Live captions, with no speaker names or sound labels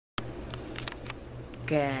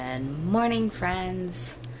Good morning,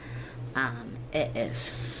 friends. It is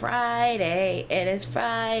Friday. It is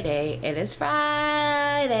Friday. It is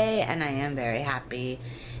Friday. And I am very happy.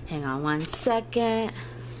 Hang on one second.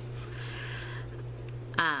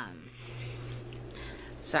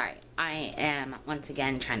 Sorry. I am once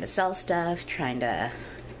again trying to sell stuff, trying to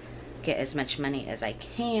get as much money as I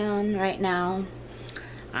can right now.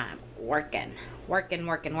 I'm working, earning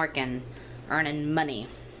money.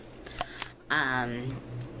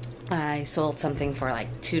 I sold something for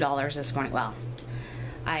like $2 this morning. Well,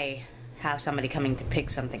 I have somebody coming to pick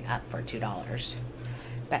something up for $2.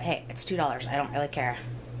 But hey, it's $2. I don't really care.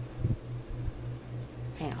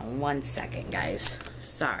 Hang on one second, guys.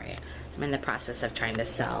 Sorry. I'm in the process of trying to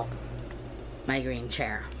sell my green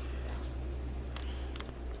chair.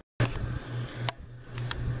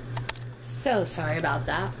 So sorry about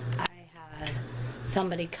that. I had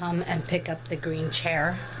somebody come and pick up the green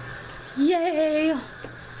chair. Yay!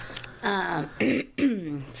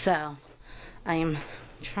 So I am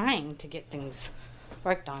trying to get things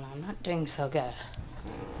worked on. I'm not doing so good.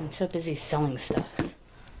 I'm so busy selling stuff.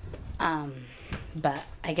 But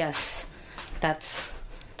I guess that's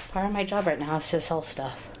part of my job right now, is to sell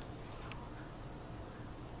stuff.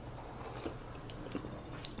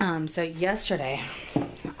 So yesterday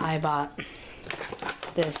I bought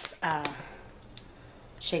this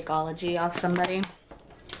Shakeology off somebody,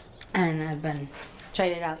 and I've been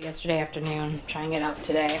tried it out yesterday afternoon, trying it out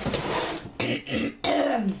today.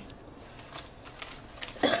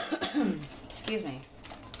 Excuse me.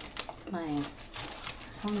 My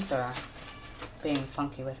phones are being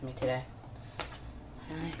funky with me today.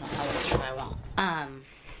 I don't know how much I want.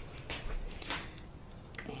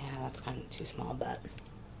 Yeah, that's kind of too small, but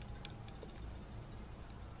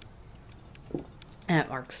it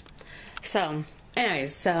works. So,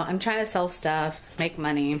 anyways, so I'm trying to sell stuff, make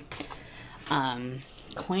money,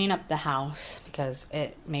 clean up the house because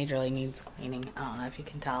it majorly needs cleaning. I don't know if you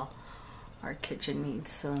can tell. Our kitchen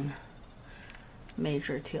needs some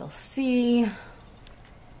major TLC.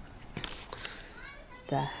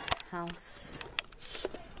 The house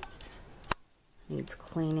needs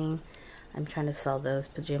cleaning. I'm trying to sell those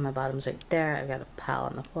pajama bottoms right there. I've got a pile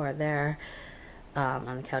on the floor there.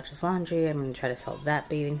 On the couch is laundry. I'm going to try to sell that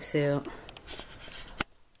bathing suit.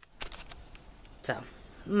 So,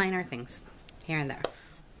 minor things here and there.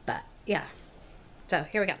 But, yeah. So,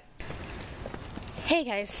 here we go. Hey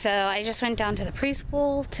guys, so I just went down to the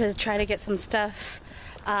preschool to try to get some stuff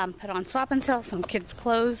put on swap and sell, some kids'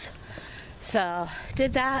 clothes. So,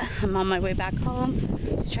 did that. I'm on my way back home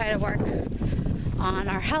to try to work on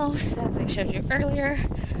our house, as I showed you earlier.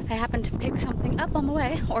 I happened to pick something up on the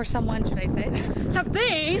way, or someone, should I say.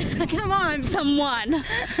 Something! Come on, someone!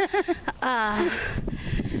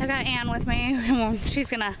 I've got Anne with me. She's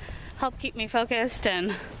gonna help keep me focused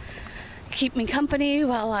and keep me company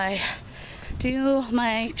while I do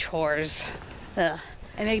my chores. And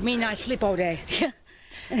make me not sleep all day. Yeah.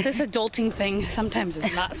 This adulting thing sometimes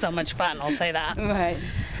is not so much fun, I'll say that. Right.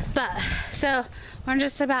 But, so, we're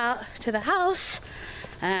just about to the house,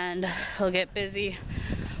 and we'll get busy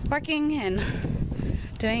working and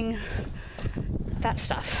doing that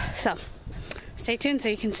stuff. So, stay tuned so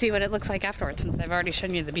you can see what it looks like afterwards, since I've already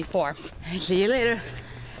shown you the before. See you later.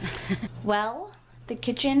 Well, the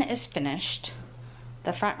kitchen is finished.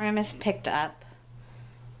 The front room is picked up.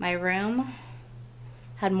 My room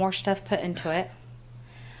had more stuff put into it.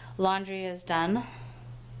 Laundry is done.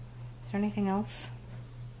 Is there anything else?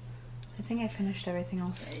 I think I finished everything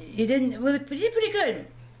else. You didn't, well, but you did pretty good.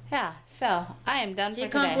 Yeah, so I am done for She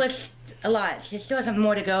today. accomplished a lot. She still has some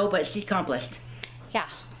more to go, but she accomplished. Yeah,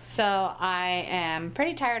 so I am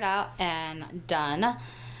pretty tired out and done.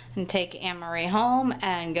 And take Anne-Marie home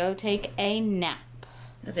and go take a nap.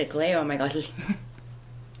 That's a glare on my glasses.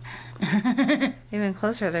 Even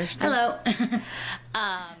closer, there's still... Hello.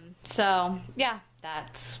 So, yeah,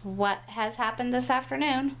 that's what has happened this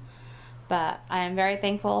afternoon. But I am very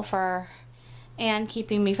thankful for Anne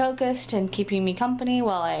keeping me focused and keeping me company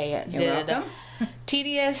while I did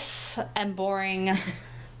tedious and boring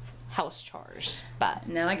house chores. But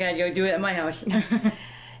now I gotta go do it at my house.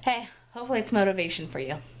 hey, hopefully it's motivation for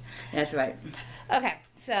you. That's right. Okay,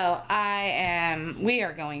 so we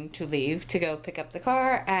are going to leave to go pick up the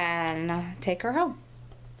car and take her home.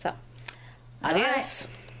 So, adios.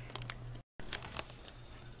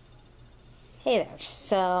 Hey there.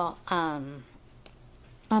 So, on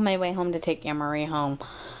my way home to take Anne-Marie home,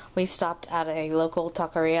 we stopped at a local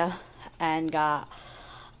taqueria and got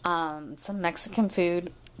some Mexican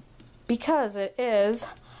food because it is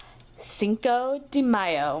Cinco de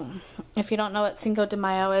Mayo. If you don't know what Cinco de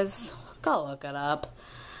Mayo is, go look it up.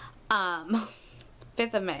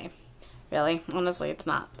 5th of May. Really, honestly, it's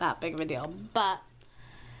not that big of a deal. But,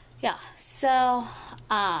 yeah. So,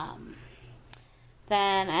 then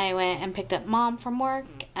I went and picked up Mom from work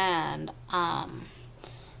and,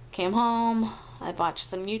 came home. I watched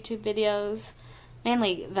some YouTube videos.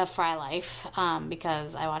 Mainly the Fry Life,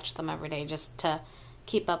 because I watch them every day just to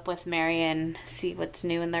keep up with Mary and see what's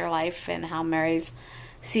new in their life and how Mary's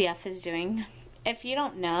CF is doing. If you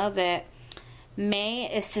don't know that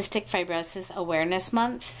May is Cystic Fibrosis Awareness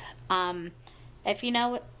Month, if you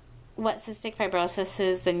know what cystic fibrosis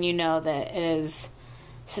is, then you know that it is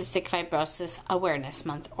Cystic Fibrosis Awareness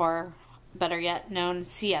Month, or better yet, known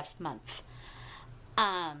CF Month.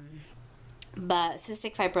 But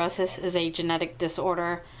cystic fibrosis is a genetic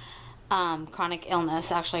disorder, chronic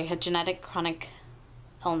illness, actually a genetic chronic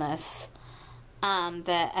illness,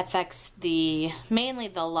 that affects mainly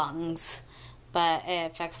the lungs, but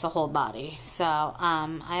it affects the whole body. So,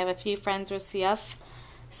 I have a few friends with CF,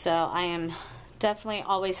 so I am definitely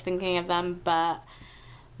always thinking of them, but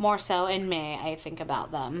more so in May, I think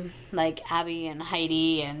about them, like Abby and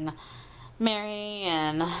Heidi and Mary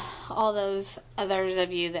and all those others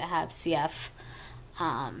of you that have CF.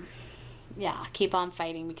 Yeah, keep on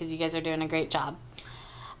fighting because you guys are doing a great job.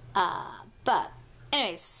 But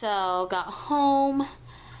anyways, so got home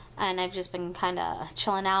and I've just been kind of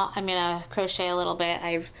chilling out. I'm gonna crochet a little bit.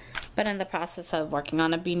 I've been in the process of working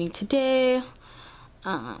on a beanie today.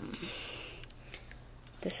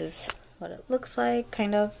 This is what it looks like,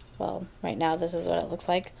 kind of. Well, right now this is what it looks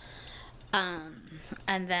like.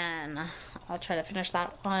 And then I'll try to finish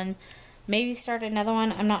that one. Maybe start another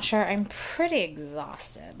one. I'm not sure. I'm pretty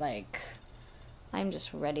exhausted. Like, I'm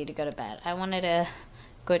just ready to go to bed. I wanted to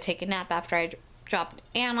go take a nap after I dropped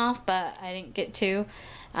Anne off, but I didn't get to.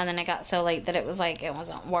 And then I got so late that it was like, it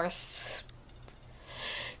wasn't worth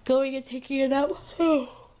going and taking a nap.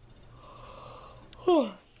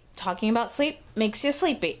 Talking about sleep makes you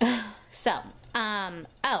sleepy. So,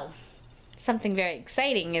 oh, something very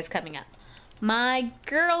exciting is coming up. My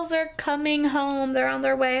girls are coming home. They're on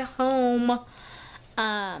their way home.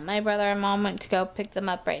 My brother and Mom went to go pick them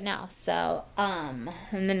up right now. So,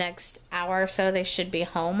 in the next hour or so, they should be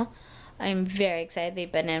home. I'm very excited.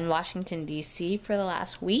 They've been in Washington, D.C. for the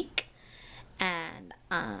last week. And,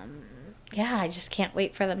 yeah, I just can't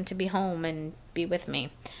wait for them to be home and be with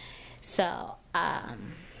me. So,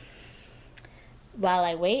 while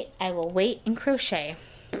I wait, I will wait and crochet.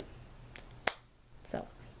 So,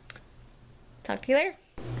 talk to you later.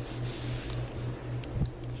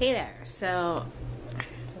 Hey there. So, I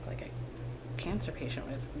look like a cancer patient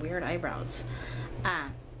with weird eyebrows.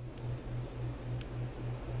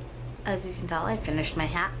 As you can tell, I finished my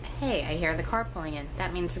hat. Hey, I hear the car pulling in.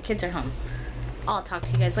 That means the kids are home. I'll talk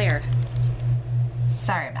to you guys later.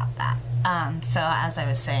 Sorry about that. So as I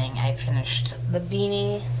was saying, I finished the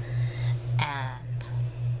beanie, and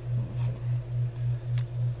let's see,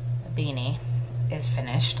 the beanie is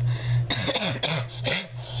finished.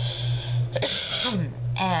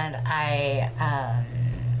 And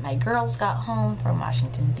my girls got home from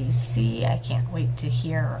Washington, D.C. I can't wait to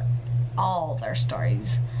hear all their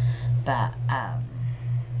stories. But,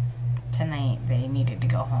 tonight they needed to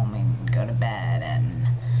go home and go to bed and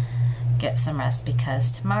get some rest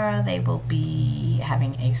because tomorrow they will be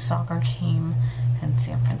having a soccer game in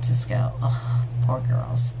San Francisco. Ugh, poor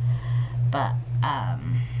girls. But,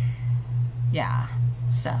 yeah.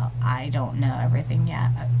 So, I don't know everything yet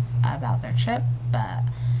about their trip, but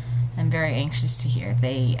I'm very anxious to hear.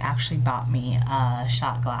 They actually bought me a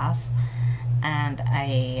shot glass and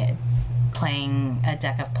a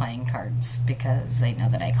deck of playing cards because they know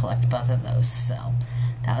that I collect both of those, so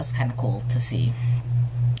that was kind of cool to see.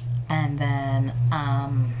 And then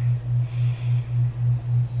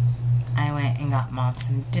I went and got Mom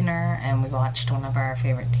some dinner and we watched one of our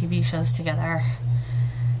favorite TV shows together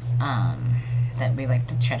that we like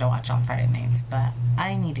to try to watch on Friday nights. But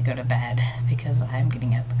I need to go to bed because I'm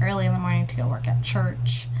getting up early in the morning to go work at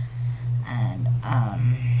church. And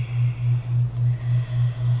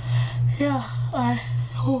yeah,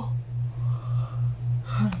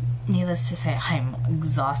 needless to say, I'm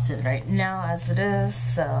exhausted right now as it is,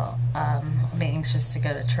 so I'll be anxious to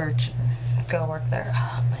go to church and go work there.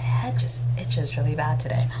 Oh, my head just itches really bad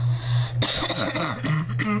today.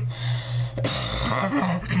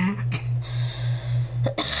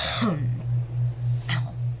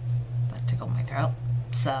 Ow, that tickled my throat.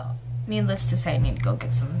 So, needless to say, I need to go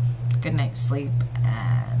get some good night's sleep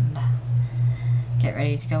and get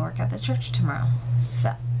ready to go work at the church tomorrow.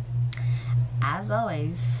 So, as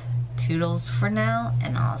always, toodles for now,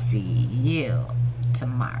 and I'll see you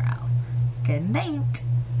tomorrow. Good night.